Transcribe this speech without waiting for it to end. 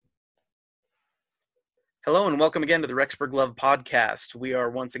Hello and welcome again to the Rexburg Love Podcast. We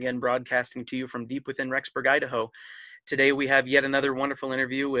are once again broadcasting to you from deep within Rexburg, Idaho. Today we have yet another wonderful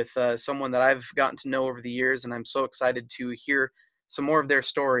interview with someone that I've gotten to know over the years, and I'm so excited to hear some more of their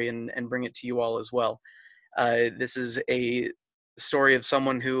story and bring it to you all as well. This is a story of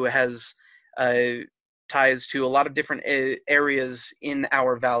someone who has uh, ties to a lot of different areas in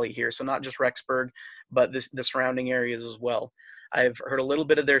our valley here. So not just Rexburg, but the surrounding areas as well. I've heard a little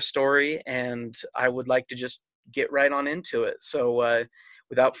bit of their story, and I would like to just get right on into it. So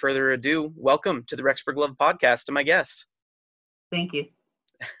without further ado, welcome to the Rexburg Love Podcast to my guest. Thank you.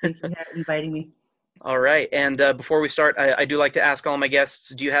 Thanks for inviting me. All right. And before we start, I do like to ask all my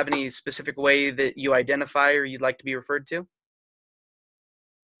guests, do you have any specific way that you identify or you'd like to be referred to?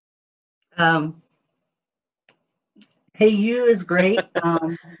 Hey, you is great.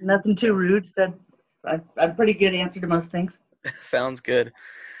 Nothing too rude. I'm pretty good answer to most things. Sounds good.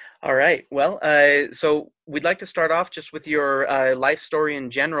 All right. Well, so we'd like to start off just with your life story in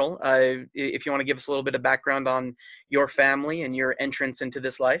general. If you want to give us a little bit of background on your family and your entrance into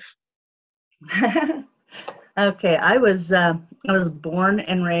this life. Okay, I was born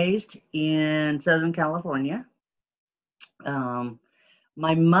and raised in Southern California. My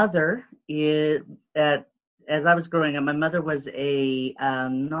mother as I was growing up, my mother was a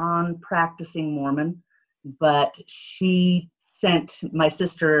non-practicing Mormon, but she sent my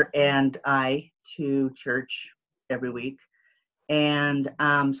sister and I to church every week. And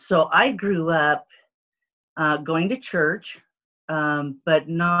so I grew up going to church, but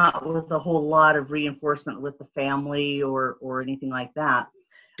not with a whole lot of reinforcement with the family or anything like that.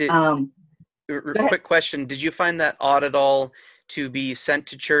 Quick question. Did you find that odd at all to be sent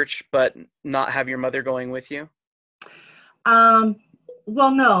to church but not have your mother going with you? Well,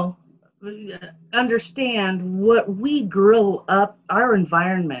 no. Understand what we grow up, our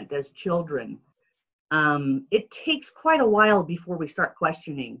environment as children, it takes quite a while before we start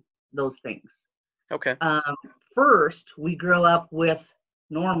questioning those things. Okay. First, we grow up with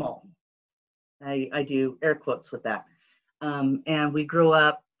normal. I do air quotes with that. And we grow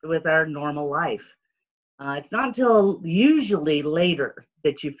up with our normal life. It's not until usually later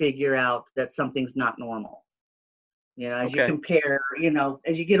that you figure out that something's not normal. As you compare,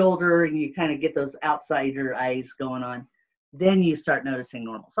 as you get older and you kind of get those outsider eyes going on, then you start noticing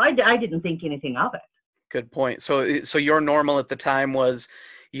normal. So I didn't think anything of it. Good point. So your normal at the time was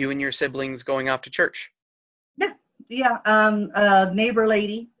you and your siblings going off to church? Yeah. A neighbor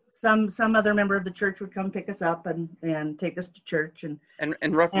lady, some other member of the church would come pick us up and take us to church.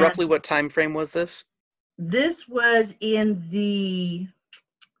 And roughly what time frame was this? This was in the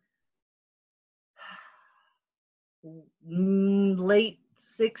late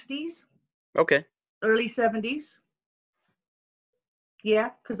 60s. Okay. Early 70s. Yeah,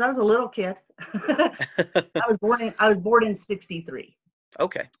 because I was a little kid. I was born in 63.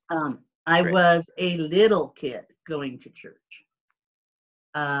 Okay. I was a little kid going to church,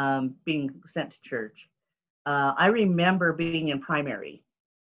 being sent to church. I remember being in primary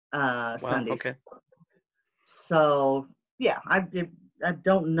Sundays. Okay. So yeah, I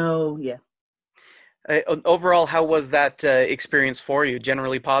don't know. Yeah. Overall, how was that experience for you?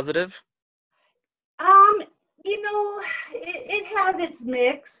 Generally positive? It had its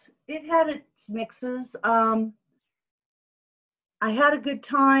mix. It had its mixes. I had a good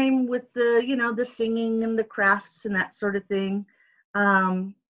time with the singing and the crafts and that sort of thing.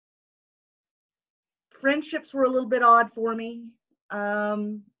 Friendships were a little bit odd for me.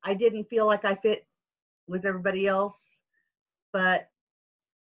 I didn't feel like I fit with everybody else, but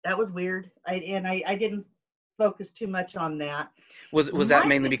that was weird. I didn't focus too much on that. Was that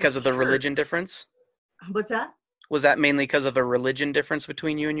mainly because of the religion difference? What's that? Was that mainly because of a religion difference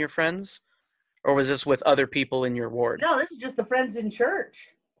between you and your friends? Or was this with other people in your ward? No, this is just the friends in church.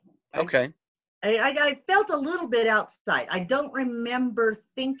 Okay. I felt a little bit outside. I don't remember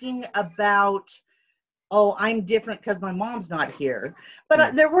thinking about, oh, I'm different because my mom's not here.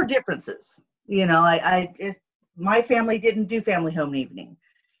 But there were differences. My family didn't do family home evening.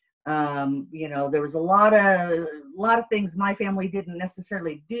 There was a lot of things my family didn't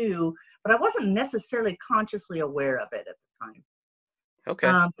necessarily do, but I wasn't necessarily consciously aware of it at the time. Okay.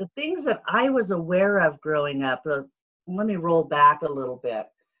 The things that I was aware of growing up, let me roll back a little bit.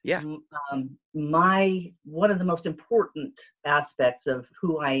 Yeah. One of the most important aspects of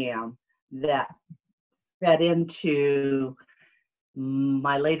who I am that fed into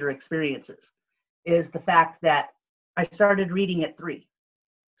my later experiences is the fact that I started reading at 3.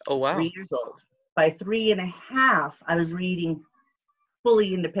 Oh, wow. 3 years old. By 3.5, I was reading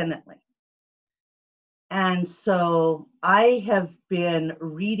fully independently. And so I have been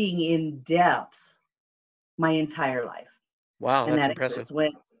reading in depth my entire life. Wow, And that's that impressive. includes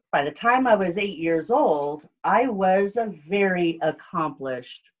when, by the time I was 8 years old, I was a very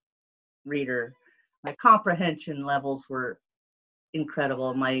accomplished reader. My comprehension levels were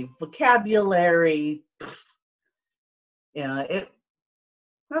incredible. My vocabulary, I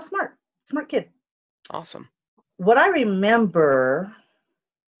was smart kid. Awesome. What I remember,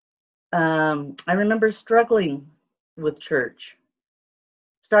 I remember struggling with church,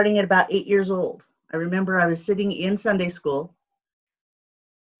 starting at about 8 years old. I remember I was sitting in Sunday school,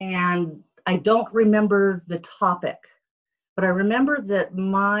 and I don't remember the topic, but I remember that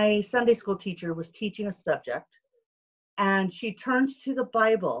my Sunday school teacher was teaching a subject, and she turned to the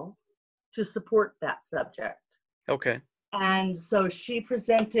Bible to support that subject. Okay. And so she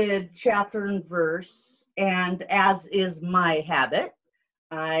presented chapter and verse, and as is my habit,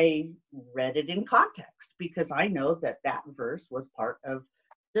 I read it in context because I know that that verse was part of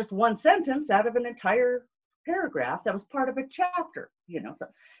just one sentence out of an entire paragraph that was part of a chapter,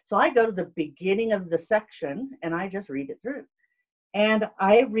 So I go to the beginning of the section and I just read it through. And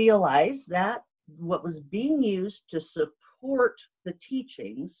I realized that what was being used to support the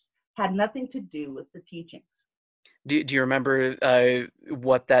teachings had nothing to do with the teachings. Do you remember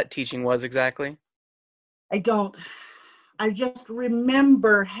what that teaching was exactly? I don't. I just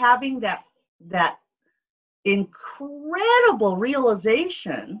remember having that incredible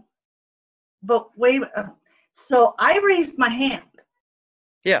realization. But wait, so I raised my hand.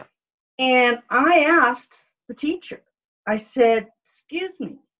 Yeah. And I asked the teacher. I said, "Excuse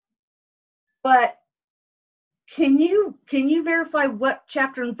me, but can you verify what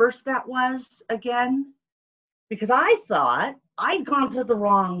chapter and verse that was again? Because I thought I'd gone to the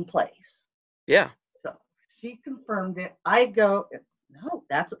wrong place." Yeah. So she confirmed it. I go, "No,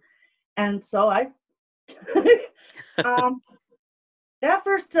 that's," and so I that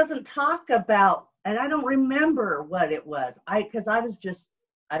verse doesn't talk about, and I don't remember what it was. Because I was just,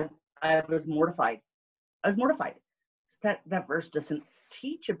 I was mortified. I was mortified. That verse doesn't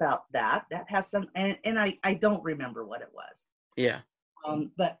teach about that. That has some, and I don't remember what it was. Yeah.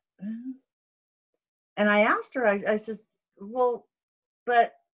 But, and I asked her, I said, "Well,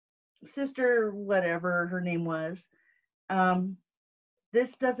 but sister, whatever her name was,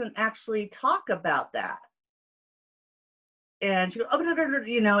 this doesn't actually talk about that." And she goes, "Oh,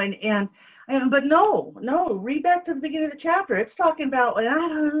 but no, read back to the beginning of the chapter. It's talking about," and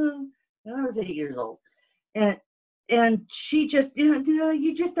I was 8 years old. And she just,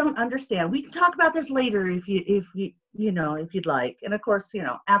 "You just don't understand. We can talk about this later if you'd like." And of course,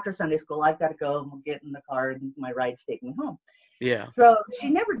 after Sunday school, I've got to go and get in the car and my ride's taking me home. Yeah. So she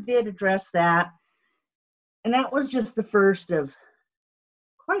never did address that. And that was just the first of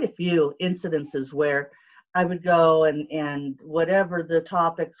quite a few incidences where I would go and whatever the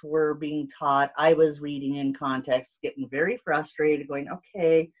topics were being taught, I was reading in context, getting very frustrated, going,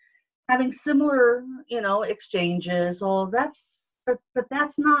 okay, having similar, exchanges. Well, but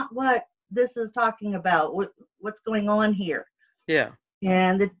that's not what this is talking about. What's going on here? Yeah.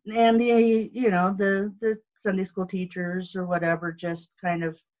 And the Sunday school teachers or whatever just kind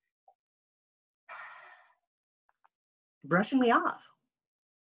of brushing me off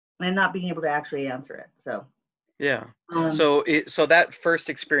and not being able to actually answer it. So yeah. So that first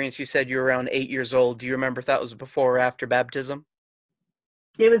experience, you said you were around 8 years old. Do you remember if that was before or after baptism?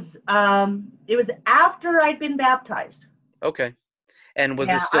 It was after I'd been baptized. Okay. And was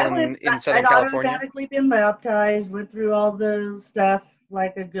this still in Southern I'd California? automatically been baptized, went through all the stuff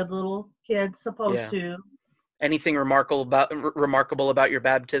like a good little kid supposed to. Anything remarkable about your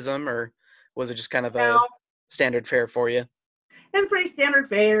baptism, or was it just kind of a standard fare for you? It's pretty standard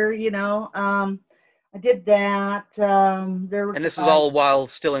fare, I did that. There was, and this is all while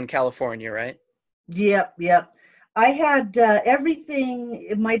still in California, right? Yep. I had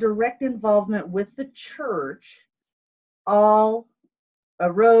everything, my direct involvement with the church, all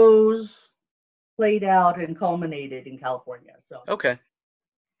arose, played out, and culminated in California. So okay.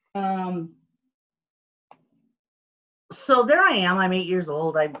 So there I am. I'm 8 years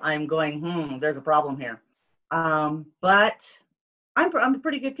old. I'm going, there's a problem here. But I'm a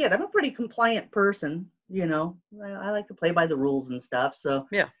pretty good kid. I'm a pretty compliant person. I like to play by the rules and stuff. So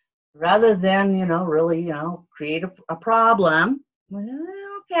yeah. Rather than really create a problem,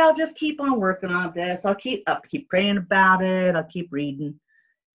 okay, I'll just keep on working on this. I'll keep praying about it. I'll keep reading.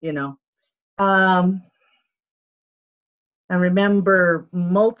 I remember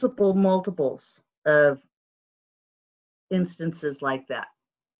multiples of instances like that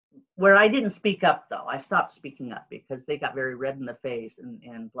where I didn't speak up, though. I stopped speaking up because they got very red in the face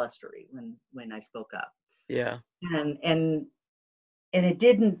and blustery when I spoke up. Yeah. And it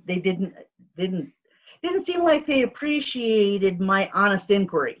didn't didn't seem like they appreciated my honest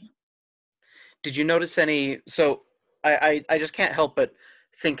inquiry. Did you notice any? So I just can't help but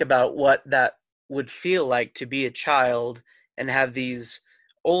think about what that would feel like to be a child and have these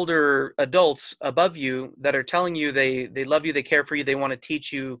older adults above you that are telling you they love you, they care for you, they want to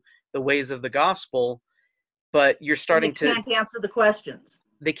teach you the ways of the gospel, but you're And they starting to can't answer the questions.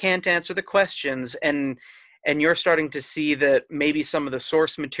 they can't answer the questions, and you're starting to see that maybe some of the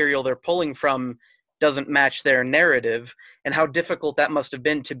source material they're pulling from doesn't match their narrative, and how difficult that must have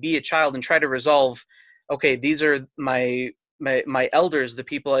been to be a child and try to resolve, okay, these are my elders, the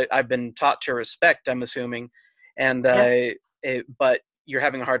people I've been taught to respect, I'm assuming, and Yep. but you're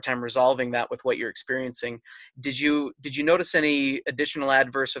having a hard time resolving that with what you're experiencing. Did you notice any additional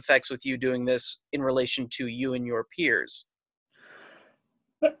adverse effects with you doing this in relation to you and your peers?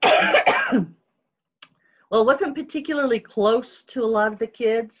 Well, it wasn't particularly close to a lot of the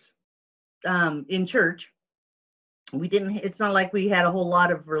kids in church. We didn't, it's not like we had a whole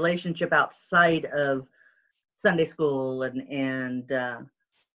lot of relationship outside of Sunday school and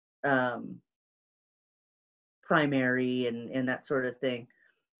primary and that sort of thing.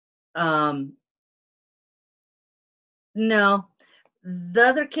 No, the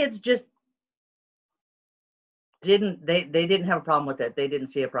other kids just didn't, they didn't have a problem with it. They didn't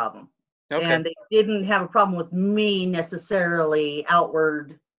see a problem. Okay. And they didn't have a problem with me necessarily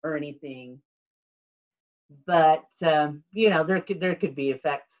outward or anything. But there could be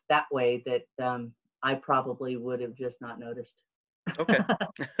effects that way that I probably would have just not noticed. Okay.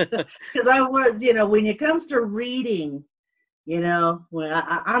 Because I was, when it comes to reading, when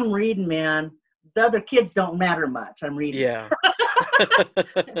I'm reading, man, the other kids don't matter much. I'm reading. Yeah.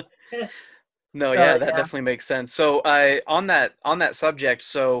 No, So, yeah, that yeah. definitely makes sense. So, on that subject,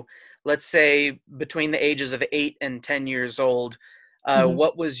 so let's say between the ages of 8 and 10 years old, Mhm.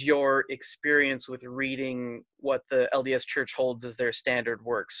 what was your experience with reading what the LDS Church holds as their standard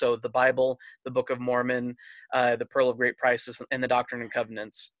work? So, the Bible, the Book of Mormon, the Pearl of Great Prices, and the Doctrine and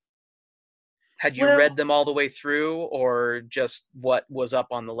Covenants. Had you Well, read them all the way through, or just what was up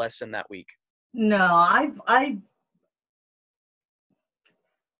on the lesson that week? no, I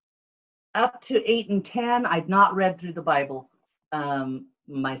up to 8 and 10, I've not read through the Bible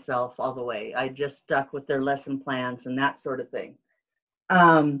myself all the way. I just stuck with their lesson plans and that sort of thing.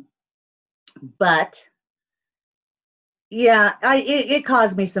 But yeah, it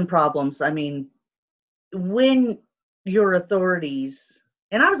caused me some problems. I mean, when your authorities,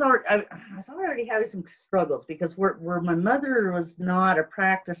 and I was already having some struggles because where my mother was not a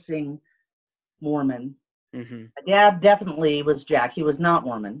practicing Mormon. Mm-hmm. My dad definitely was Jack. He was not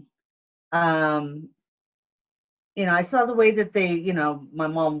Mormon. I saw the way that my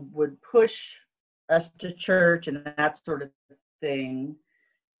mom would push us to church and that sort of thing.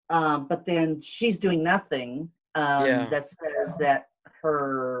 But then she's doing nothing Yeah. that says that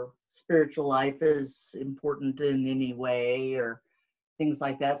her spiritual life is important in any way or things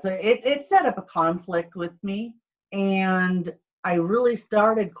like that. So it set up a conflict with me. And I really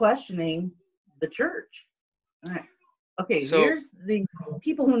started questioning the church. All right. Okay, So, here's the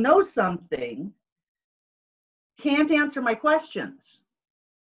people who know something can't answer my questions.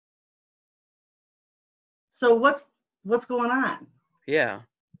 So what's going on? yeah.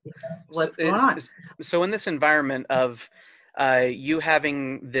 What's going on? So in this environment of you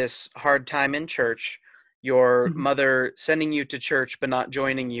having this hard time in church, your Mhm. mother sending you to church but not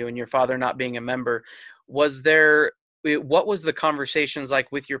joining you, and your father not being a member, was there? What was the conversations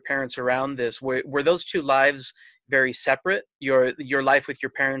like with your parents around this? Were those two lives very separate? Your life with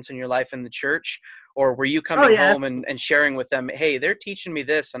your parents and your life in the church, or were you Oh coming home yes, and sharing with them, hey, they're teaching me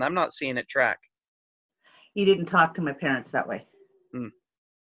this, and I'm not seeing it track? he didn't talk to my parents that way. Hmm.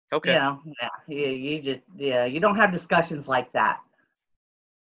 Okay. You don't have discussions like that.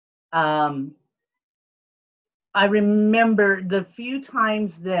 I remember the few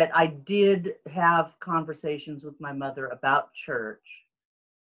times that I did have conversations with my mother about church,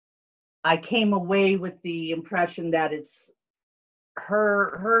 I came away with the impression that it's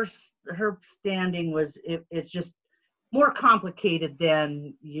her standing it's just more complicated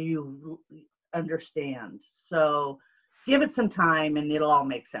than you understand. So give it some time and it'll all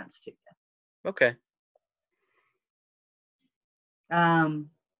make sense to Okay. you.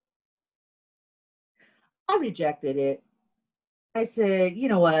 I rejected it. I said, you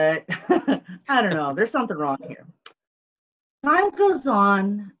know what? I don't know. There's something wrong here. Time goes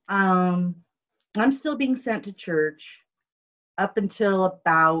on. I'm still being sent to church up until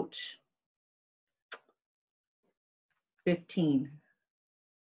about 15,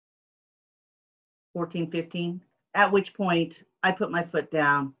 14, 15, at which point I put my foot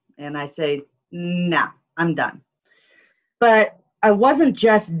down and I say, no, I'm done. But I wasn't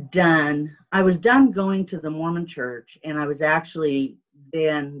just done. I was done going to the Mormon church, and I was actually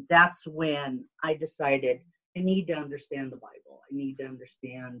then, that's when I decided I need to understand the Bible. I need to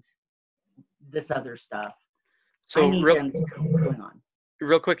understand this other stuff. I So need to understand what's going on.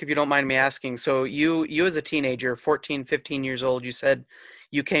 real quick, if you don't mind me asking, so you as a teenager, 14, 15 years old, you said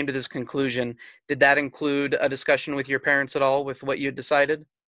you came to this conclusion. Did that include a discussion with your parents at all with what you had decided?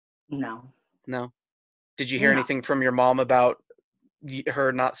 No. No. Did you hear No. anything from your mom about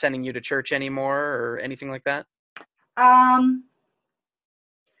her not sending you to church anymore or anything like that?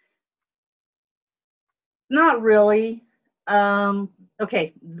 Not really.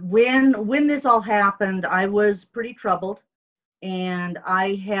 Okay, when this all happened, I was pretty troubled, and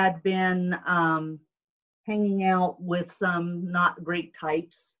I had been hanging out with some not great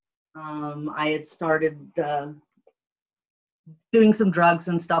types. I had started doing some drugs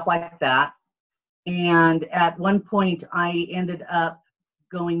and stuff like that. And at one point, I ended up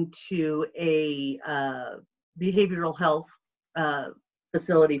going to a behavioral health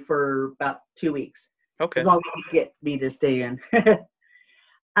facility for about 2 weeks. Okay. As long as you get me to stay in.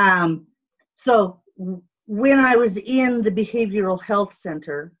 So when I was in the behavioral health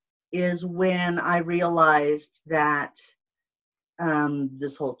center is when I realized that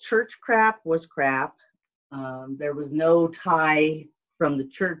this whole church crap was crap. There was no tie from the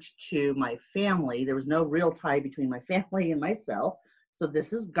church to my family. There was no real tie between my family and myself. So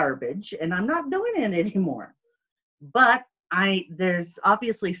this is garbage, and I'm not doing it anymore. But there's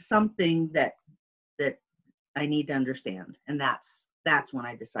obviously something that I need to understand, and that's when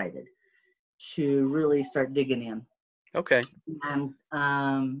I decided to really start digging in. Okay. And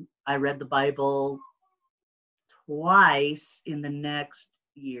I read the Bible twice in the next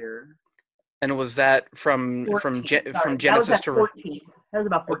year. And was that from 14, from Genesis to 14? That was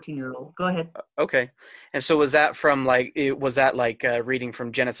about 14-year-old. Go ahead. Okay. And so was that from was that like reading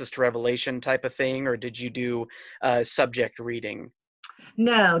from Genesis to Revelation type of thing, or did you do subject reading?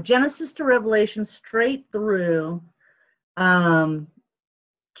 No, Genesis to Revelation straight through,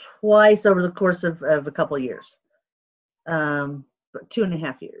 twice over the course of a couple of years,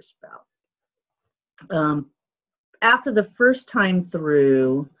 2.5 years about. After the first time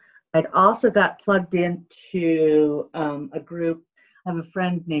through, I'd also got plugged into a group. I have a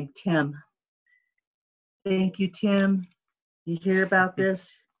friend named Tim. Thank you, Tim. You hear about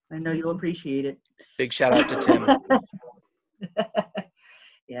this? I know you'll appreciate it. Big shout out to Tim.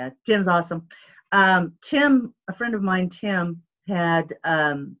 Yeah, Tim's awesome. Tim, a friend of mine, Tim, had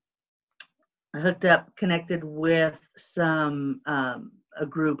hooked up, connected with a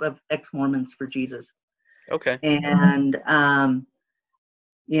group of ex-Mormons for Jesus. Okay. And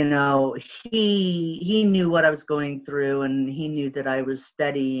he knew what I was going through, and he knew that I was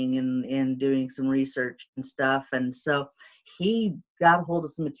studying and doing some research and stuff, and so he got a hold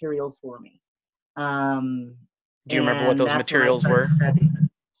of some materials for me. Do you remember what those materials were?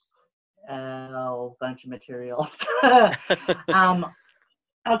 A bunch of materials.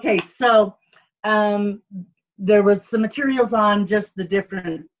 Okay, so there was some materials on just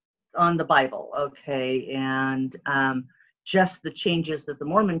on the Bible, okay, and just the changes that the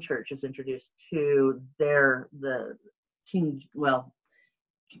Mormon Church has introduced to the King. Well,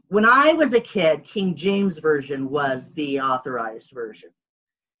 when I was a kid, King James Version was the authorized version,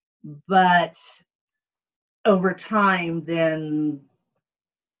 but over time, then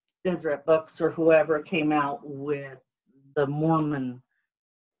Deseret Books or whoever came out with the Mormon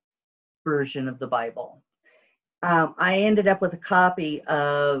version of the Bible. I ended up with a copy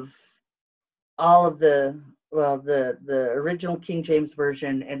of all of the original King James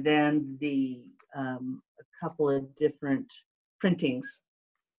Version, and then a couple of different printings,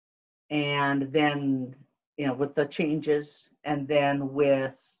 and then with the changes, and then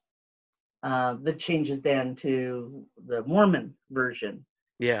with the changes then to the Mormon version.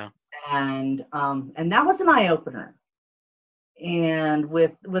 Yeah. And that was an eye opener. And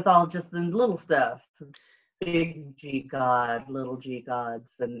with all just the little stuff, big G God, little G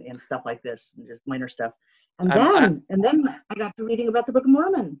gods, and stuff like this, and just minor stuff. And then I got to reading about the Book of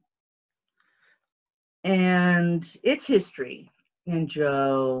Mormon and its history, and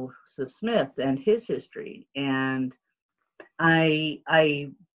Joseph Smith and his history, and I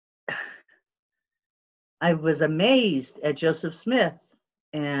was amazed at Joseph Smith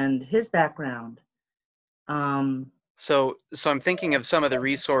and his background. So I'm thinking of some of the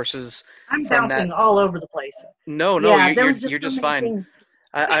resources I'm from bouncing that. all over the place. No, Yeah, you're just fine.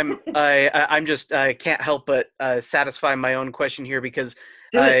 I'm just I can't help but satisfy my own question here because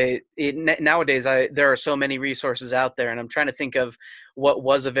Do it. nowadays there are so many resources out there, and I'm trying to think of what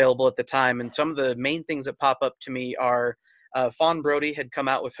was available at the time. And some of the main things that pop up to me are Fawn Brody had come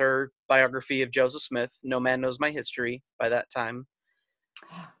out with her biography of Joseph Smith, No Man Knows My History, by that time,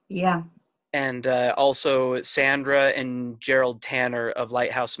 Yeah. and also Sandra and Gerald Tanner of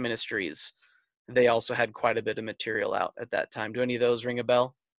Lighthouse Ministries. They also had quite a bit of material out at that time. Do any of those ring a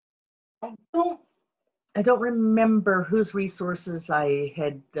bell? I don't I don't remember whose resources I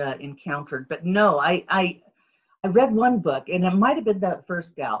had encountered, but no, I read one book, and it might have been that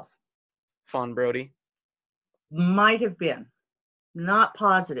first gal's. Fawn Brody. Might have been, not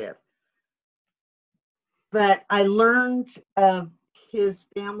positive. But I learned of his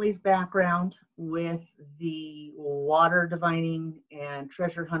family's background with the water divining and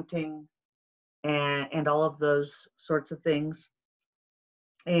treasure hunting and all of those sorts of things.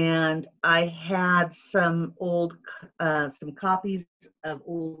 And I had some some copies of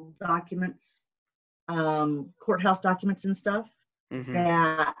old documents, courthouse documents and stuff Mm-hmm.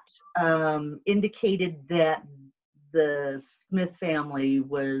 that indicated that the Smith family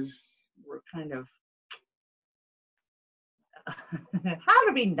were kind of how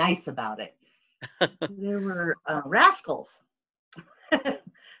to be nice about it. They were rascals.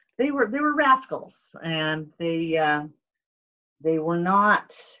 They were rascals, and they were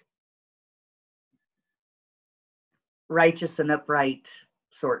not righteous and upright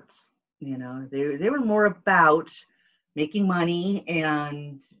sorts. You know, they were more about making money,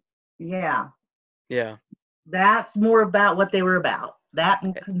 and yeah, Yeah. that's more about what they were about. That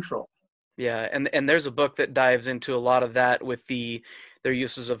and control. Yeah, and there's a book that dives into a lot of that with their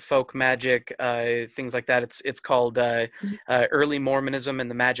uses of folk magic, things like that. It's called Early Mormonism and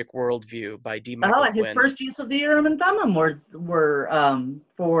the Magic Worldview by D. Oh, Michael and his Quinn. first use of the Urim and Thummim were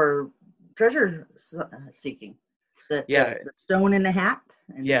for treasure seeking. Yeah, The stone in the hat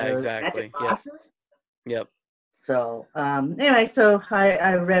and yeah, the exactly. magic Yep, glasses. yep. So anyway, so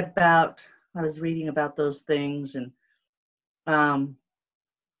I was reading about those things, and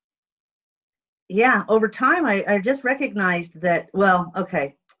yeah, over time I just recognized that, well,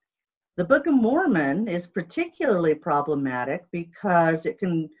 okay, the Book of Mormon is particularly problematic because it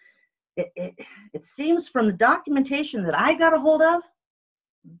seems from the documentation that I got a hold of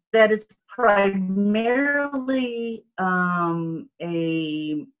that it's primarily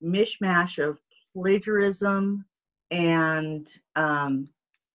a mishmash of plagiarism and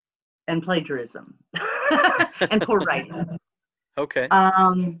plagiarism and poor writing. Okay.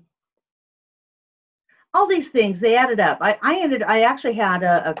 All these things, they added up. I actually had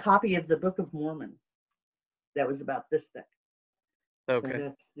a copy of the Book of Mormon that was about this thick.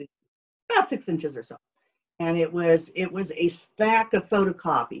 Okay. That's about 6 inches or so. And it was a stack of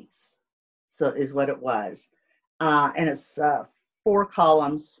photocopies. So is what it was. And it's 4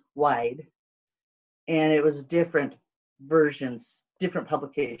 columns wide. And it was different versions, different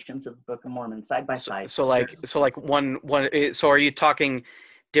publications of the Book of Mormon side by side. So like one. So are you talking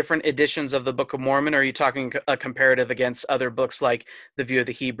different editions of the Book of Mormon, or are you talking a comparative against other books like The View of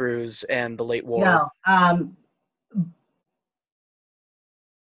the Hebrews and The Late War? No, Book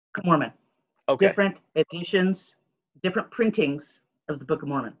of Mormon. Okay. Different editions, different printings of the Book of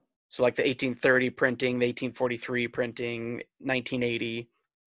Mormon. So like the 1830 printing, the 1843 printing, 1980.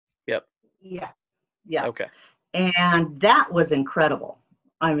 Yep. Yeah. Okay. And that was incredible.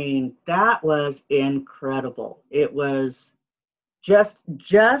 I mean, that was incredible. It was just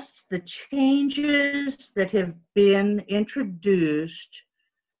the changes that have been introduced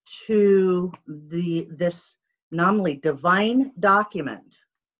to this nominally divine document.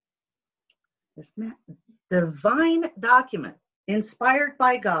 This divine document inspired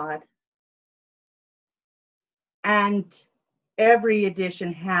by God, and every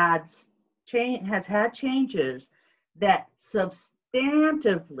edition has had changes that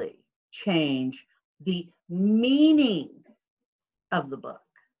substantively change the meaning of the book.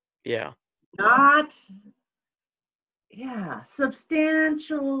 Yeah.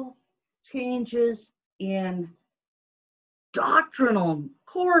 Substantial changes in doctrinal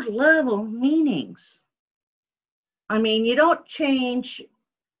core level meanings. I mean, you don't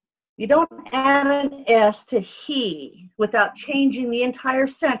add an S to he without changing the entire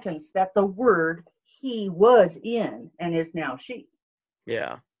sentence that the word he was in and is now she.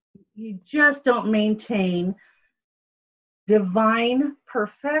 Yeah. You just don't maintain divine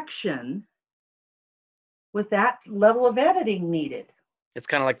perfection with that level of editing needed. It's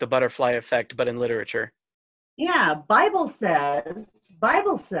kind of like the butterfly effect, but in literature. Yeah, Bible says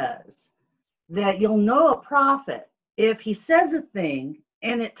that you'll know a prophet if he says a thing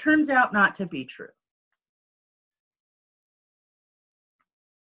and it turns out not to be true.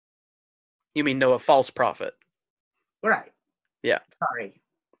 You mean know a false prophet? Right. Yeah. Sorry.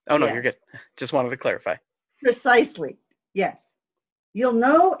 Oh, no, Yes. you're good. Just wanted to clarify. Precisely. Yes. You'll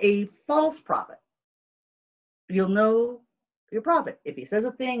know a false prophet. You'll know your prophet. If he says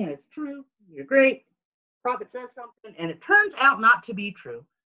a thing and it's true, you're great. Prophet says something and it turns out not to be true.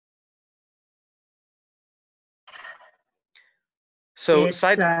 So It's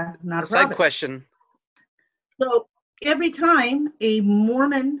side not a side prophet. question. So every time a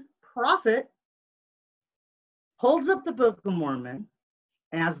Mormon prophet holds up the Book of Mormon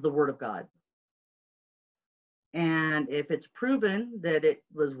as the Word of God, and if it's proven that it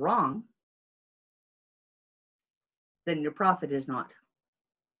was wrong, then your prophet is not.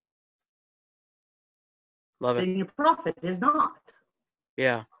 Love it. Then your prophet is not.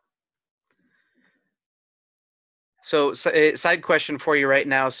 Yeah. So side question for you right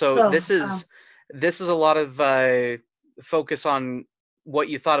now. So this is a lot of focus on what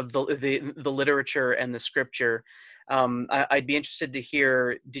you thought of the literature and the scripture. I'd be interested to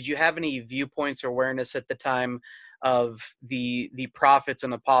hear, did you have any viewpoints or awareness at the time of the prophets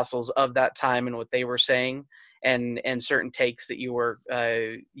and apostles of that time and what they were saying, and certain takes that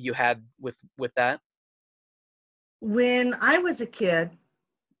you had with that? When I was a kid,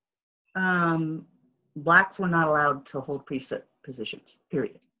 blacks were not allowed to hold priesthood positions,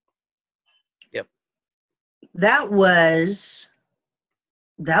 period. Yep. That was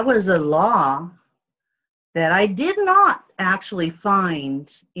a law that I did not actually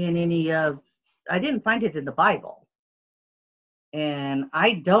find in I didn't find it in the Bible. And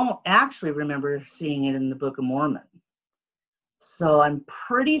I don't actually remember seeing it in the Book of Mormon. So I'm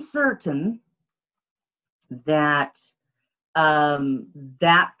pretty certain that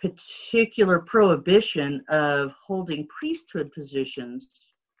that particular prohibition of holding priesthood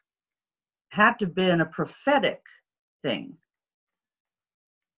positions had to have been a prophetic thing.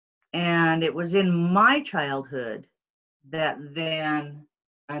 And it was in my childhood that then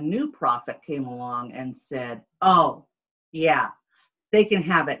a new prophet came along and said, oh, yeah, they can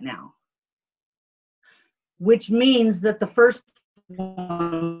have it now. Which means that the first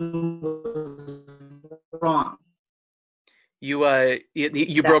one was wrong. You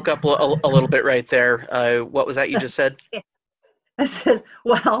broke up a little bit right there. What was that you just said? It says,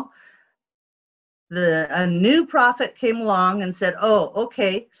 well, a new prophet came along and said, oh,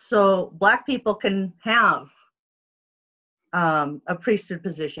 okay, so black people can have a priesthood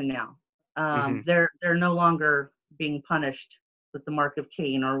position now. They're no longer being punished with the mark of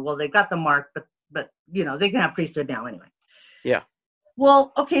Cain, or, well, they got the mark, but they can have priesthood now anyway. Yeah.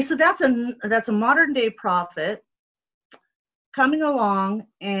 Well, okay, so that's a modern day prophet coming along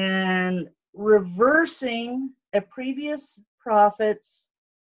and reversing a previous prophet's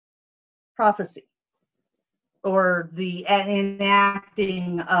prophecy, or the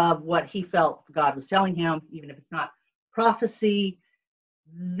enacting of what he felt God was telling him, even if it's not prophecy.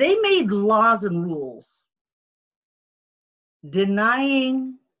 They made laws and rules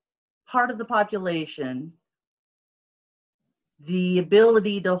denying part of the population the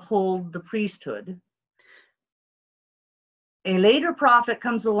ability to hold the priesthood. A later prophet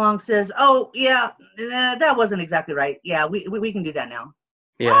comes along, says, oh, yeah, that wasn't exactly right. Yeah, we can do that now.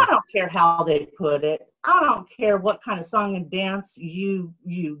 Yeah. I don't care how they put it. I don't care what kind of song and dance you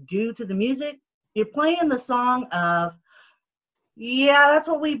do to the music. You're playing the song of, yeah, that's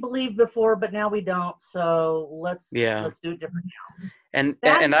what we believed before, but now we don't. So let's do it different now. And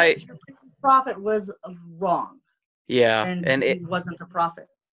your prophet was wrong. Yeah, and it wasn't a prophet.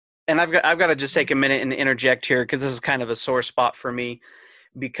 And I've got to just take a minute and interject here, because this is kind of a sore spot for me,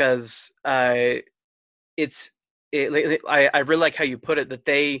 because I really like how you put it, that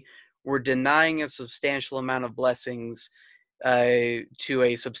they were denying a substantial amount of blessings to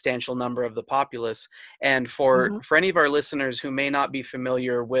a substantial number of the populace. And for any of our listeners who may not be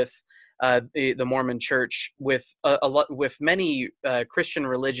familiar with the Mormon Church, with many Christian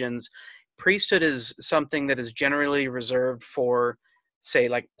religions, priesthood is something that is generally reserved for, say,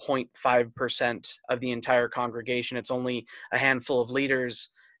 like 0.5% of the entire congregation. It's only a handful of leaders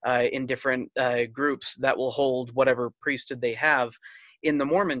in different groups that will hold whatever priesthood they have. In the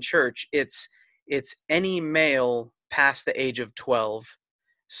Mormon Church, it's any male past the age of 12.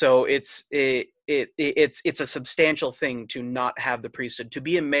 So it's a substantial thing to not have the priesthood. To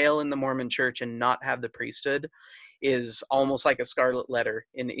be a male in the Mormon Church and not have the priesthood is almost like a scarlet letter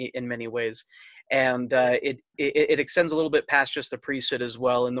in many ways. And it extends a little bit past just the priesthood as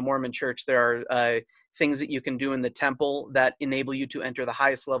well. In the Mormon Church, there are things that you can do in the temple that enable you to enter the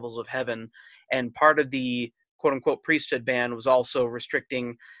highest levels of heaven. And part of the quote unquote priesthood ban was also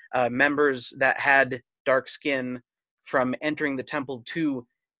restricting members that had dark skin from entering the temple to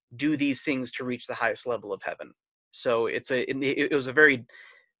do these things to reach the highest level of heaven. So it was a very,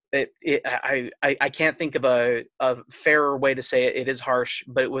 I can't think of a fairer way to say it. It is harsh,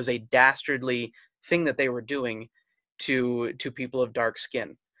 but it was a dastardly thing that they were doing to people of dark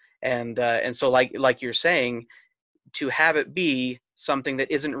skin. And so like you're saying, to have it be something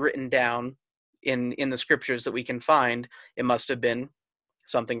that isn't written down in the scriptures that we can find, it must have been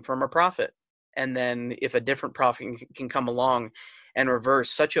something from a prophet. And then if a different prophet can come along and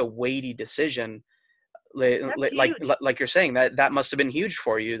reverse such a weighty decision, like you're saying, that must have been huge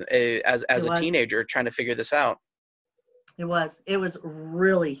for you as a teenager trying to figure this out. It was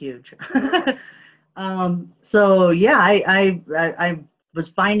really huge. So yeah, I was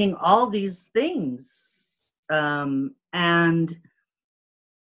finding all these things, and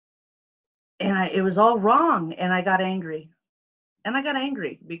it was all wrong, and I got angry.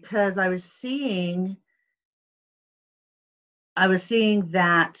 Because I was seeing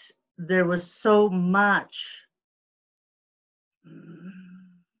that there was so much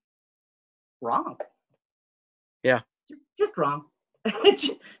wrong. Yeah. Just wrong.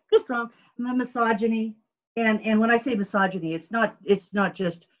 Just wrong. And the misogyny. And when I say misogyny, it's not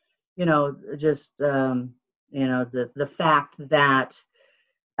just, the fact that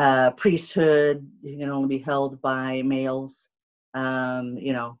priesthood can only be held by males.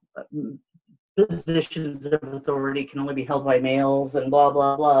 Positions of authority can only be held by males, and blah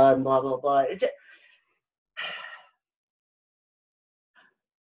blah blah and blah blah blah.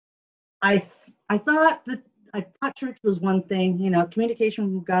 I thought church was one thing, communication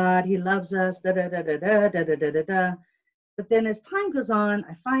from God. He loves us. Da da da da da da da da da. But then as time goes on,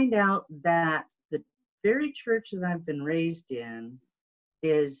 I find out that the very church that I've been raised in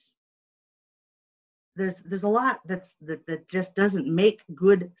is there's a lot that just doesn't make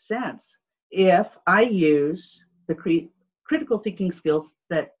good sense if I use the critical thinking skills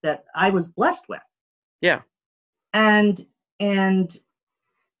that I was blessed with. Yeah. And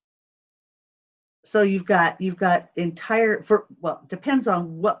so you've got depends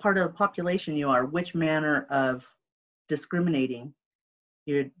on what part of the population you are, which manner of discriminating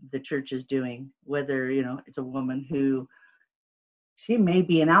the church is doing, whether it's a woman who, she may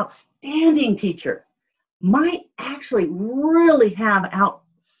be an outstanding teacher, might actually really have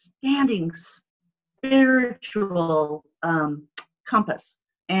outstanding spiritual compass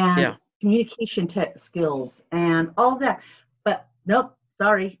and communication skills and all that, but nope,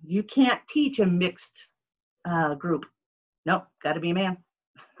 sorry, you can't teach a mixed group. Nope, got to be a man.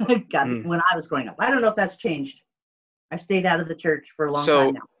 When I was growing up, I don't know if that's changed. I stayed out of the church for a long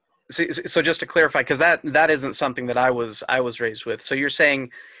time now. So just to clarify, because that isn't something that I was raised with. So you're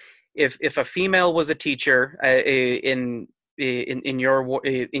saying if a female was a teacher in your ward,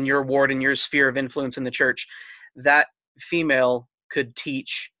 in your sphere of influence in the church, that female could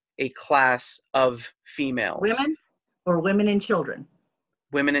teach a class of females. Women or women and children?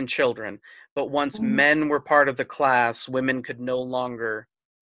 Women and children. But once men were part of the class, women could no longer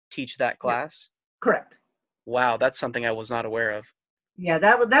teach that class? Correct. Wow, that's something I was not aware of. Yeah,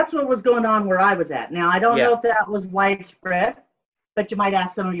 that's what was going on where I was at. Now, I don't know if that was widespread, but you might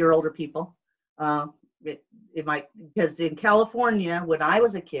ask some of your older people. It might, because in California, when I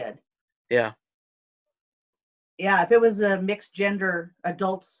was a kid, if it was a mixed gender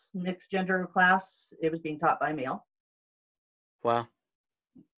class, it was being taught by male. Wow.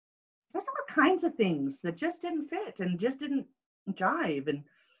 There's all kinds of things that just didn't fit and just didn't jive.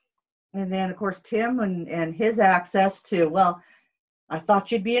 And then, of course, Tim and his access to, well, I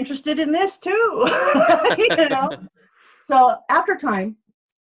thought you'd be interested in this too. So after time,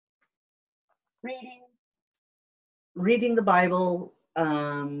 reading the Bible,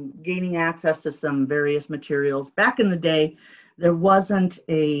 gaining access to some various materials. Back in the day, there wasn't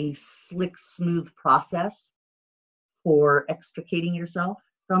a slick, smooth process for extricating yourself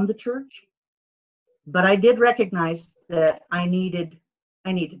from the church, but I did recognize that I needed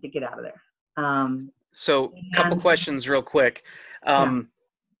to get out of there. So a couple questions real quick.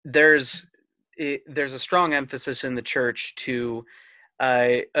 There's a strong emphasis in the church to,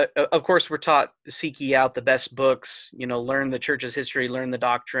 of course, we're taught seek ye out the best books, learn the church's history, learn the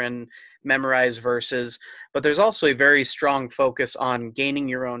doctrine, memorize verses, but there's also a very strong focus on gaining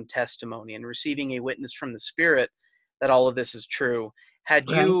your own testimony and receiving a witness from the Spirit that all of this is true. Had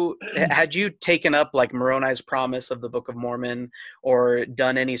you taken up like Moroni's promise of the Book of Mormon, or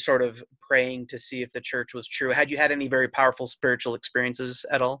done any sort of praying to see if the church was true? Had you had any very powerful spiritual experiences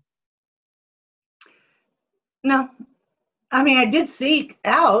at all? No. I mean, I did seek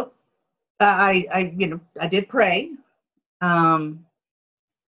out I did pray. Um,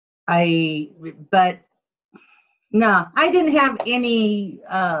 but no, I didn't have any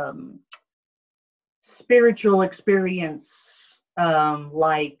spiritual experience,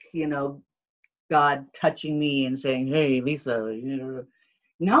 like, God touching me and saying, "Hey, Lisa,"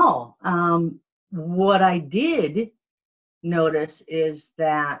 No. What I did notice is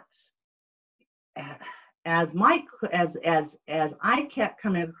that as I kept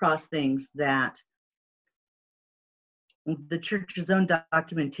coming across things that the church's own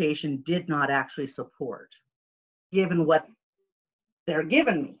documentation did not actually support, given what they're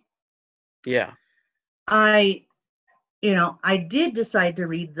giving me. Yeah. I did decide to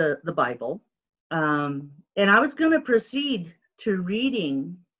read the Bible, and I was going to proceed to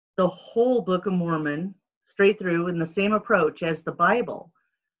reading the whole Book of Mormon straight through in the same approach as the Bible.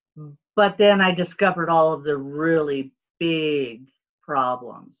 But then I discovered all of the really big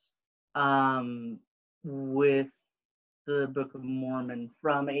problems with the Book of Mormon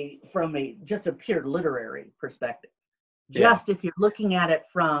from a just a pure literary perspective. Just if you're looking at it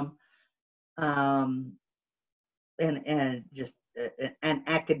from and just an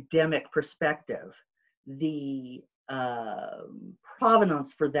academic perspective, the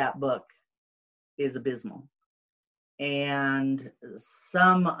provenance for that book is abysmal, and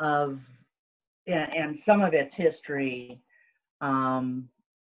some of its history,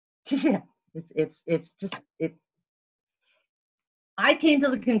 yeah, it's just it. I came to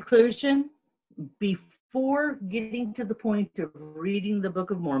the conclusion before getting to the point of reading the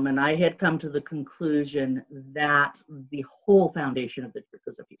Book of Mormon, I had come to the conclusion that the whole foundation of the church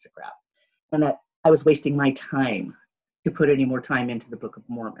was a piece of crap, and that I was wasting my time to put any more time into the Book of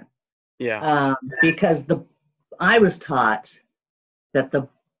Mormon. Yeah. Because I was taught that the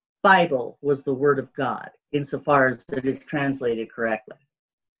Bible was the Word of God insofar as it is translated correctly.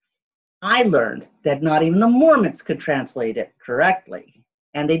 I learned that not even the Mormons could translate it correctly.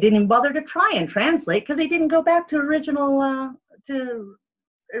 And they didn't even bother to try and translate because they didn't go back to original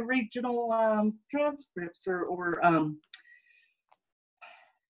transcripts or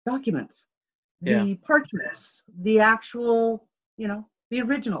documents, the parchments, the actual, the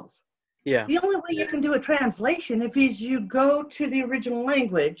originals. Yeah. The only way you can do a translation is you go to the original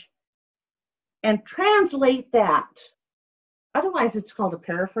language and translate that. Otherwise, it's called a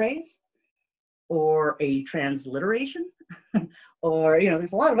paraphrase or a transliteration. Or,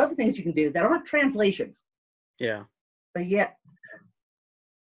 there's a lot of other things you can do that aren't translations. Yeah. But yet,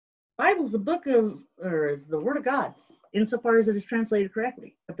 Bible's the is the Word of God, insofar as it is translated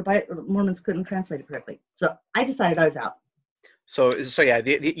correctly. But the Mormons couldn't translate it correctly. So I decided I was out. So yeah,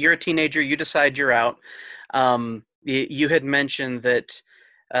 you're a teenager. You decide you're out. You had mentioned that,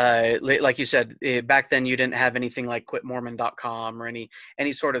 like you said, back then you didn't have anything like quitmormon.com or any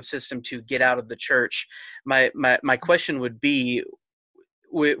sort of system to get out of the church. My question would be,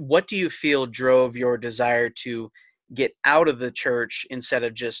 what do you feel drove your desire to get out of the church instead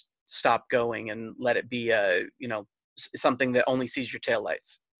of just stop going and let it be something that only sees your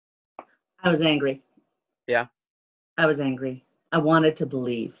taillights? I was angry. Yeah. I was angry. I wanted to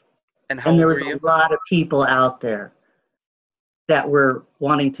believe. And how there old was were you? A lot of people out there that were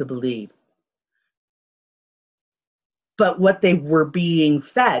wanting to believe. But what they were being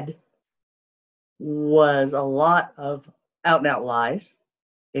fed was a lot of out and out lies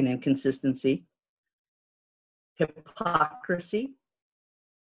and inconsistency, hypocrisy,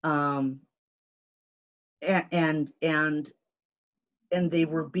 and they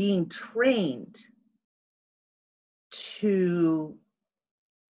were being trained to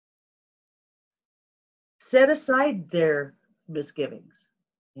set aside their misgivings.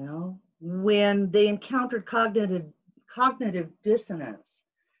 When they encountered cognitive dissonance,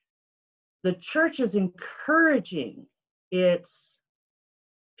 the church is encouraging its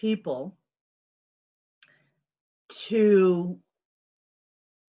people to,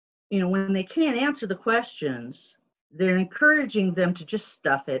 when they can't answer the questions, they're encouraging them to just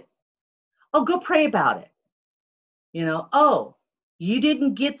stuff it. Oh, go pray about it. Oh, you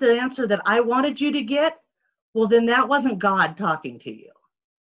didn't get the answer that I wanted you to get? Well, then that wasn't God talking to you.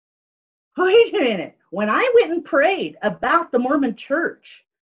 Wait a minute. When I went and prayed about the Mormon church,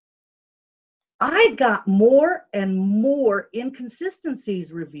 I got more and more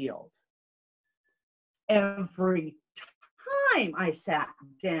inconsistencies revealed. Every time I sat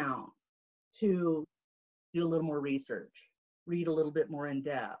down to do a little more research, read a little bit more in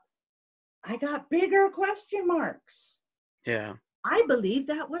depth, I got bigger question marks. Yeah. I believe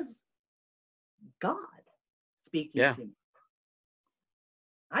that was God speaking to me.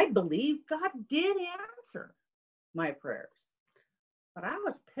 I believe God did answer my prayers, but I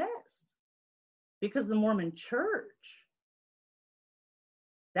was pissed. because the Mormon Church,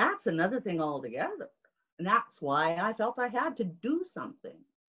 that's another thing altogether. And that's why I felt I had to do something.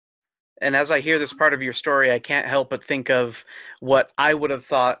 And as I hear this part of your story, I can't help but think of what I would have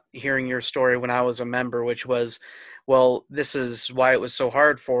thought hearing your story when I was a member, which was, well, this is why it was so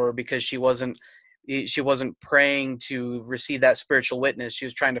hard for her, because she wasn't praying to receive that spiritual witness. She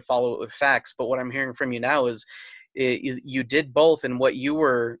was trying to follow it with facts. But what I'm hearing from you now is you did both, and what you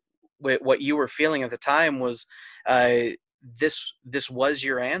were feeling at the time was this was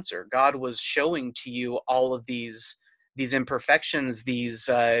your answer. God was showing to you all of these imperfections, these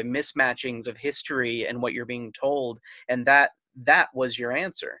mismatchings of history and what you're being told, and that was your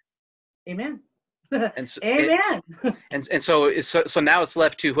answer. Amen. And so, Amen. So now it's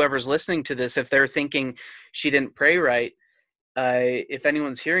left to whoever's listening to this, if they're thinking she didn't pray right, if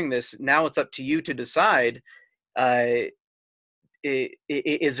anyone's hearing this, now it's up to you to decide, is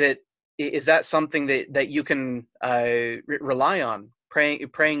that something that you can rely on,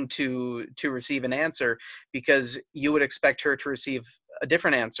 praying to receive an answer, because you would expect her to receive a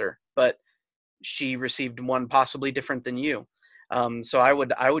different answer, but she received one possibly different than you. So I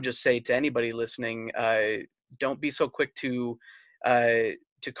would just say to anybody listening, don't be so quick to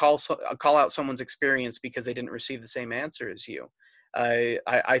call out someone's experience because they didn't receive the same answer as you.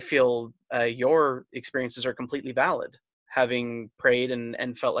 I feel your experiences are completely valid, having prayed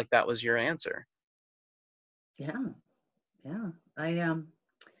and felt like that was your answer. Yeah. Yeah,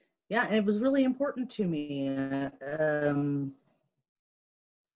 and it was really important to me.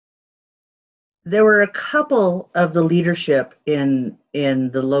 There were a couple of the leadership in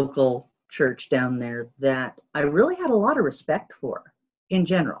the local church down there that I really had a lot of respect for in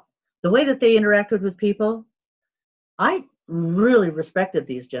general. The way that they interacted with people, I really respected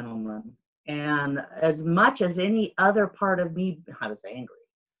these gentlemen. And as much as any other part of me, I was angry,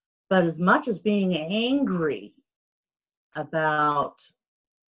 but as much as being angry about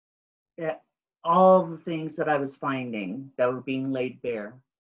all the things that I was finding that were being laid bare,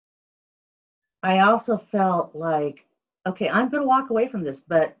 I also felt like, okay, I'm going to walk away from this,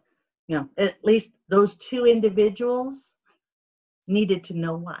 but at least those two individuals needed to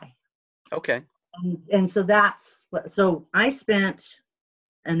know why. Okay. And so so I spent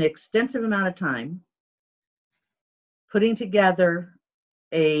an extensive amount of time putting together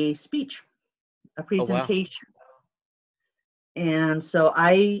a speech, a presentation. Oh, wow. And so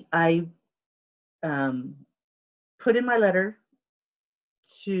I put in my letter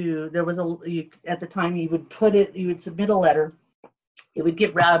there was at the time you would submit a letter, it would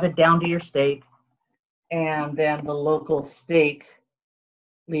get routed down to your stake, and then the local stake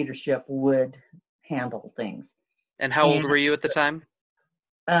leadership would handle things. And how old were you at the time?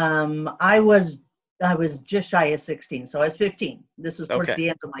 I was just shy of 16, so I was 15. This was towards the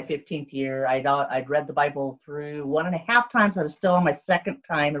end of my 15th year. I'd read the Bible through 1.5 times. I was still on my second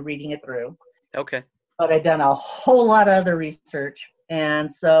time of reading it through. Okay. But I'd done a whole lot of other research.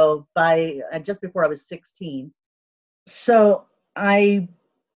 And so just before I was 16, so I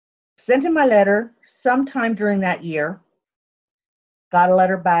sent in my letter sometime during that year, got a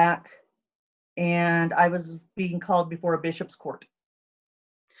letter back, and I was being called before a bishop's court.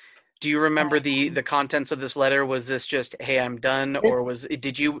 Do you remember the contents of this letter? Was this just, hey, I'm done, or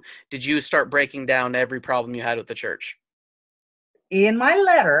did you start breaking down every problem you had with the church? In my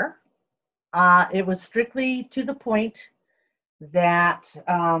letter, it was strictly to the point that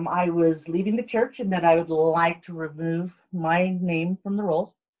I was leaving the church and that I would like to remove my name from the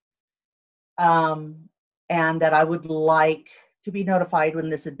rolls, and that I would like to be notified when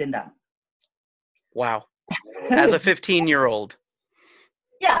this had been done. Wow. As a 15-year-old.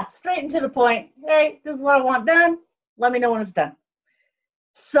 Yeah, straight and to the point. Hey, this is what I want done. Let me know when it's done.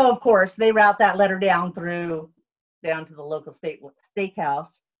 So, of course, they route that letter down to the local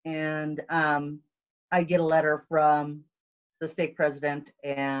steakhouse, and I get a letter from the stake president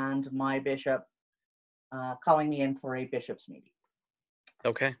and my bishop calling me in for a bishop's meeting.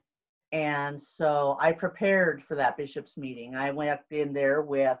 Okay. And so I prepared for that bishop's meeting. I went in there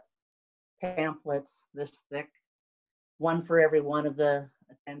with pamphlets this thick, one for every one of the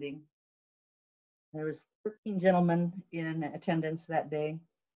attending. There was 13 gentlemen in attendance that day,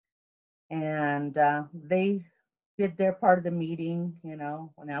 and they did their part of the meeting,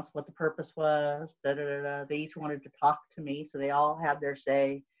 announced what the purpose was, They each wanted to talk to me, so they all had their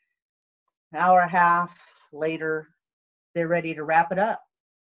say. An hour and a half later, they're ready to wrap it up.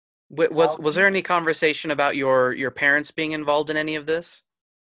 Was there any conversation about your parents being involved in any of this?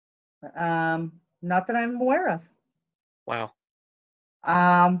 Not that I'm aware of. Wow.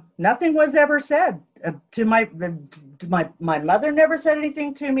 Nothing was ever said my mother never said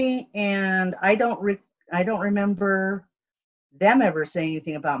anything to me, and I don't remember them ever saying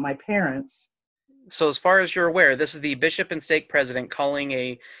anything about my parents. So as far as you're aware, this is the bishop and stake president calling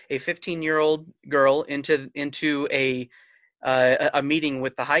a 15-year-old girl into a meeting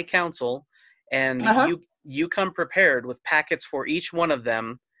with the High Council, and Uh-huh. you come prepared with packets for each one of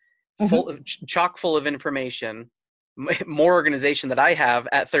them, Mm-hmm. chock full of information, more organization that I have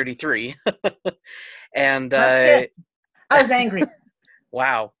at 33, and I was pissed. I was angry.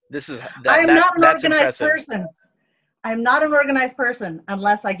 wow, I am not an that's organized impressive. person. I am not an organized person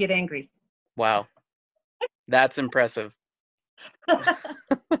unless I get angry. Wow, that's impressive.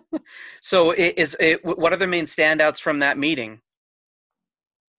 So what are the main standouts from that meeting?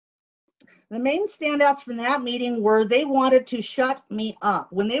 The main standouts from that meeting were they wanted to shut me up.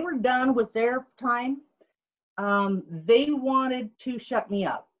 When they were done with their time, they wanted to shut me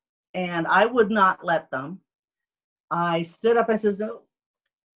up, and I would not let them. I stood up and said, oh,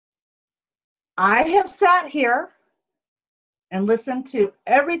 I have sat here and listened to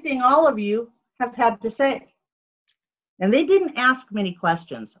everything all of you have had to say. And they didn't ask many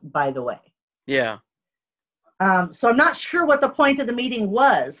questions, by the way. Yeah. So I'm not sure what the point of the meeting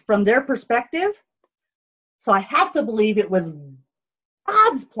was from their perspective. So I have to believe it was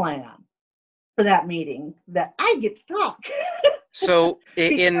God's plan for that meeting that I get to talk. So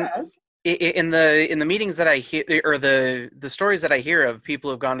Because, in the meetings that I hear, or the stories that I hear of people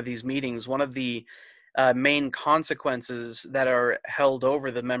who've gone to these meetings, one of the main consequences that are held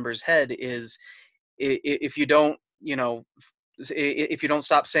over the member's head is if you don't, if you don't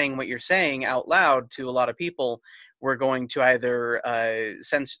stop saying what you're saying out loud to a lot of people, we're going to either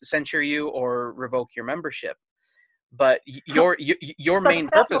censure you or revoke your membership. But your main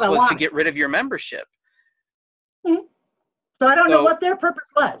that's what purpose I was to wanted. get rid of your membership. So I don't know what their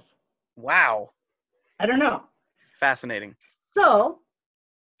purpose was. Wow. I don't know. Fascinating. So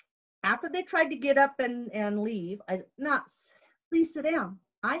after they tried to get up and leave, I said, no, please sit down.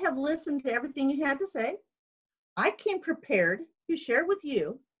 I have listened to everything you had to say. I came prepared to share with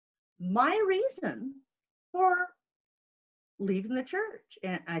you my reason for leaving the church.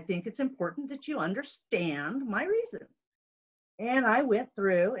 And I think it's important that you understand my reasons. And I went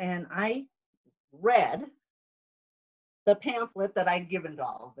through and I read the pamphlet that I'd given to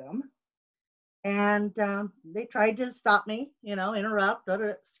all of them. And they tried to stop me, interrupt.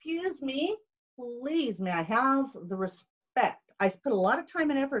 Excuse me, please, may I have the respect? I put a lot of time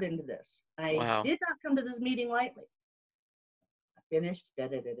and effort into this. I did not come to this meeting lightly. I finished,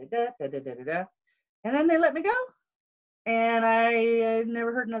 and then they let me go. And I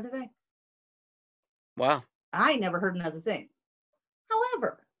never heard another thing. Wow. I never heard another thing.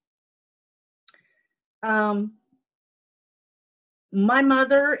 However, my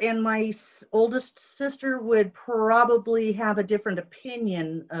mother and my oldest sister would probably have a different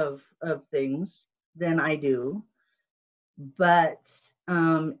opinion of things than I do. But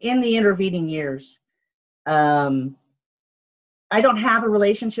in the intervening years, I don't have a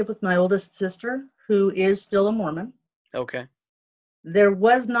relationship with my oldest sister, who is still a Mormon. Okay. There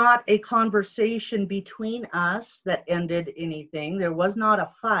was not a conversation between us that ended anything. There was not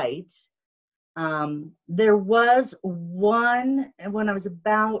a fight. There was one when I was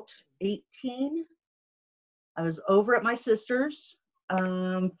about 18. I was over at my sister's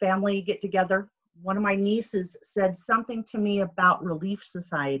family get together. One of my nieces said something to me about Relief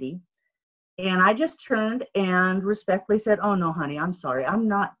Society. And I just turned and respectfully said, oh no, honey, I'm sorry. I'm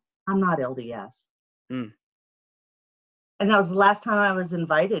not LDS. Mm. And that was the last time I was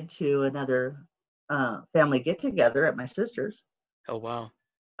invited to another family get together at my sister's. Oh, wow.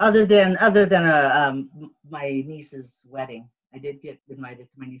 Other than my niece's wedding. I did get invited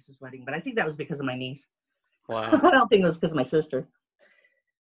to my niece's wedding, but I think that was because of my niece. Wow. I don't think it was because of my sister.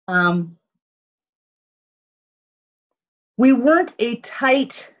 We weren't a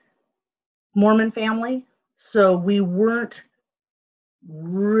tight Mormon family, so we weren't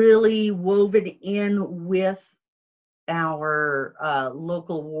really woven in with our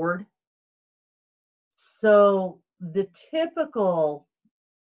local ward. So the typical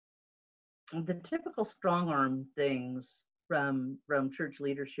strong arm things from church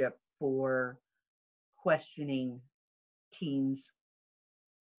leadership for questioning teens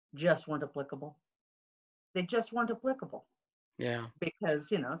just weren't applicable. They just weren't applicable. Yeah. Because,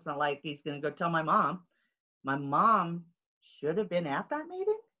 it's not like he's going to go tell my mom. My mom should have been at that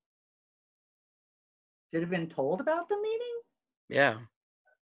meeting. Should have been told about the meeting. Yeah.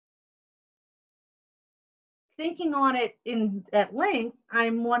 Thinking on it at length,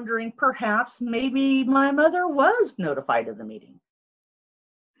 I'm wondering perhaps maybe my mother was notified of the meeting.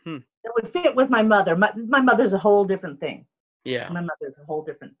 that would fit with my mother. My mother's a whole different thing. Yeah. My mother's a whole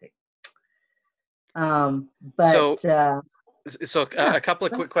different thing. So, But yeah. a couple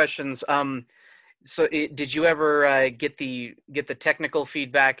of quick questions. So did you ever get the technical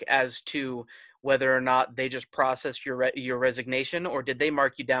feedback as to whether or not they just processed your resignation, or did they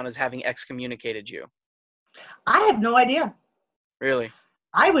mark you down as having excommunicated you? I have no idea. Really?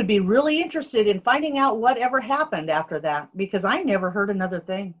 I would be really interested in finding out whatever happened after that, because I never heard another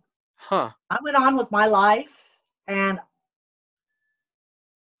thing. Huh. I went on with my life, and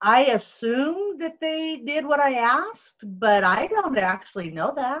I assume that they did what I asked, but I don't actually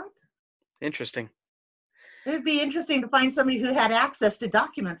know that. Interesting. It would be interesting to find somebody who had access to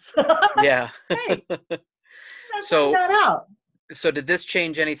documents. Yeah. Hey, let's find So, that out. so did this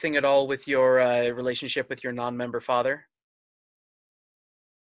change anything at all with your relationship with your non-member father?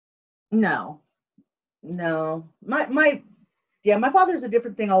 No, no. My father's a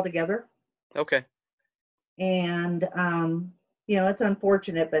different thing altogether. Okay. And, it's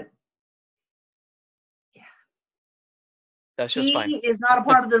unfortunate, but That's just fine. he is not a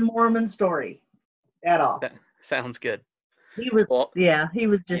part of the Mormon story at all. That sounds good. He was, Well, he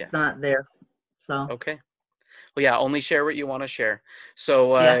was just yeah. not there. So, Okay. Well, yeah, only share what you want to share.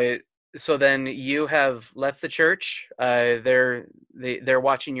 So, yeah. so then you have left the church. They're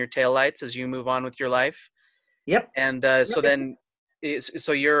watching your taillights as you move on with your life. Yep. And so then,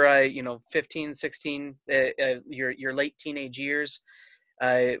 so you're 15, 16, your late teenage years.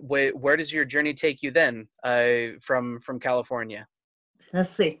 Where does your journey take you then? From California.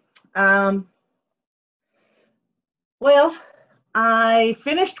 Let's see. Well, I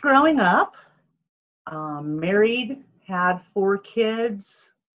finished growing up, married, had 4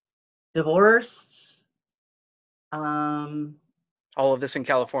 kids, divorced, All of this in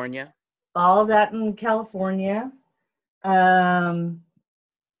California. all of that in California. And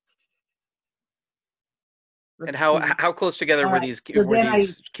how close together were these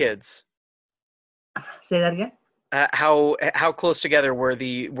kids? Say that again. How close together were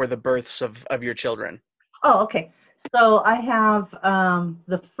the births of your children? Oh, okay. So I have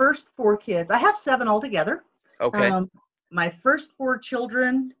the first 4 kids. I have 7 altogether. Okay. My first 4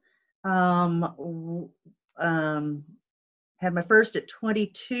 children had my first at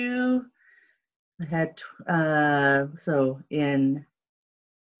 22. I had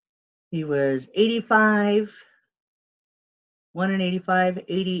he was 85, 1 in 85,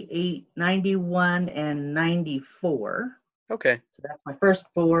 88, 91, and 94. Okay. So that's my first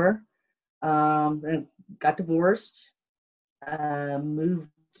 4. Then got divorced,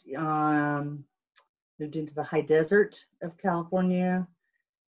 moved into the high desert of California,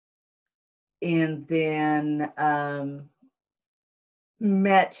 and then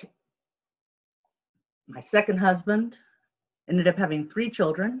met my second husband. Ended up having 3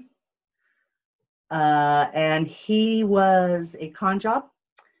 children, and he was a con job,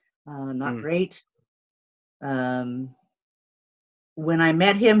 not great. When I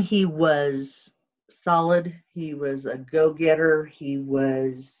met him, he was solid. He was a go-getter. He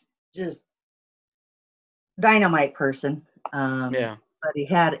was just dynamite person. Yeah. But he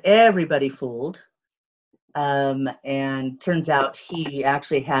had everybody fooled. And turns out he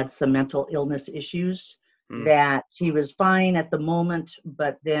actually had some mental illness issues, that he was fine at the moment,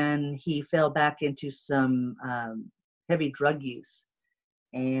 but then he fell back into some heavy drug use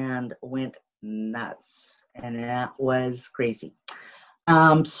and went nuts. And that was crazy.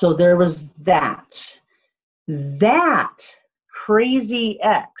 So there was that. That crazy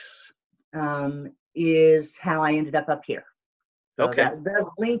ex is how I ended up here. So okay. That does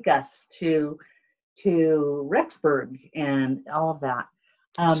link us to Rexburg and all of that.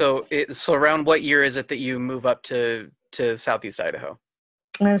 So around what year is it that you move up to Southeast Idaho?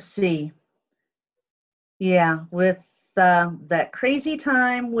 Let's see. Yeah, with that crazy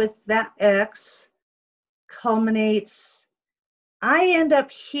time with that ex culminates. I end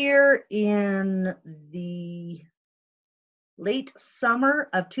up here in the late summer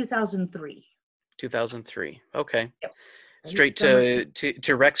of 2003. 2003. Okay. Yep. Straight to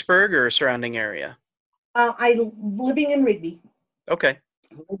Rexburg or surrounding area? Living in Rigby. Okay.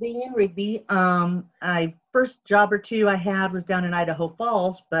 Living in Rigby. I first job or 2 I had was down in Idaho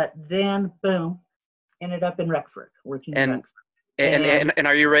Falls, but then boom, ended up in Rexburg, working in Rexburg. And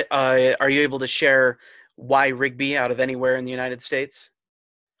are you able to share why Rigby out of anywhere in the United States?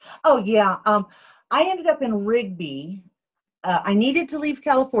 Oh yeah. I ended up in Rigby. I needed to leave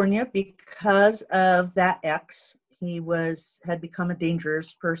California because of that ex. He had become a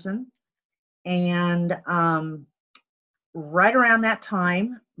dangerous person. And right around that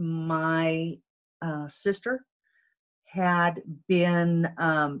time, my sister had been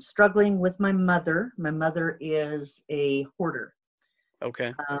struggling with my mother. My mother is a hoarder.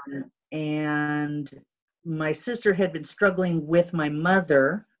 Okay. And my sister had been struggling with my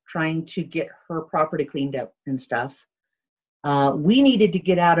mother, trying to get her property cleaned up and stuff. We needed to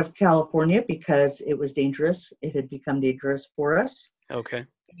get out of California because it was dangerous. It had become dangerous for us. Okay.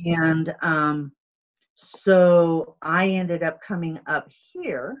 And so I ended up coming up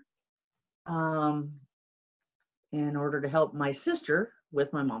here in order to help my sister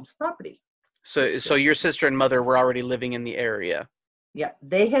with my mom's property. So your sister and mother were already living in the area. Yeah,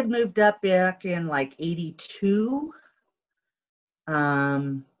 they had moved up back in like 82.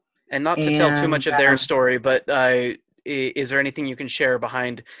 And not to tell too much of their story, but is there anything you can share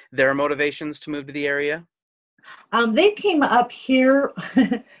behind their motivations to move to the area? They came up here.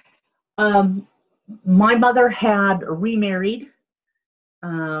 My mother had remarried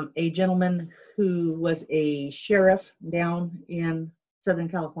a gentleman who was a sheriff down in Southern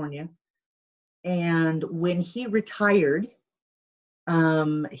California. And when he retired,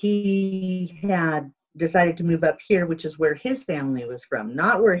 he had decided to move up here, which is where his family was from.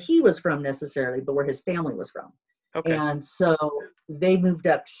 Not where he was from necessarily, but where his family was from. Okay. And so they moved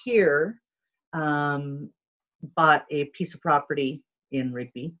up here, bought a piece of property in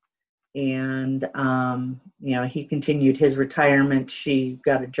Rigby. And, he continued his retirement. She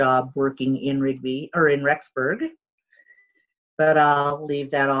got a job working in Rigby or in Rexburg. But I'll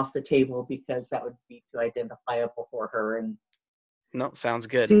leave that off the table because that would be too identifiable for her. And no, sounds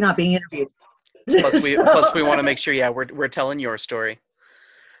good. she's not being interviewed. Plus we want to make sure, we're telling your story.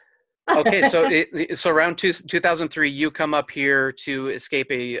 Okay, so around 2003, you come up here to escape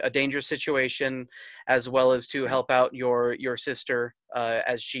a dangerous situation, as well as to help out your sister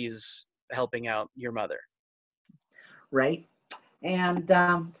as she's helping out your mother. Right. And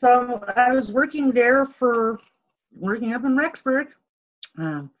so I was working up in Rexburg.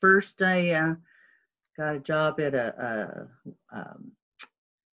 First, I got a job at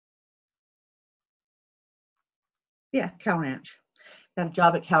Cow Ranch. Got a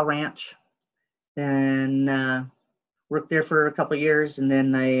job at Cow Ranch, then worked there for a couple of years, and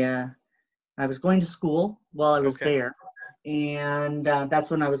then I was going to school while I was there, and that's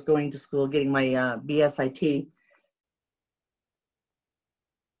when I was going to school, getting my BSIT.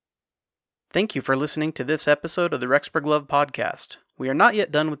 Thank you for listening to this episode of the Rexburg Love Podcast. We are not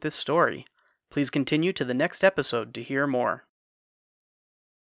yet done with this story. Please continue to the next episode to hear more.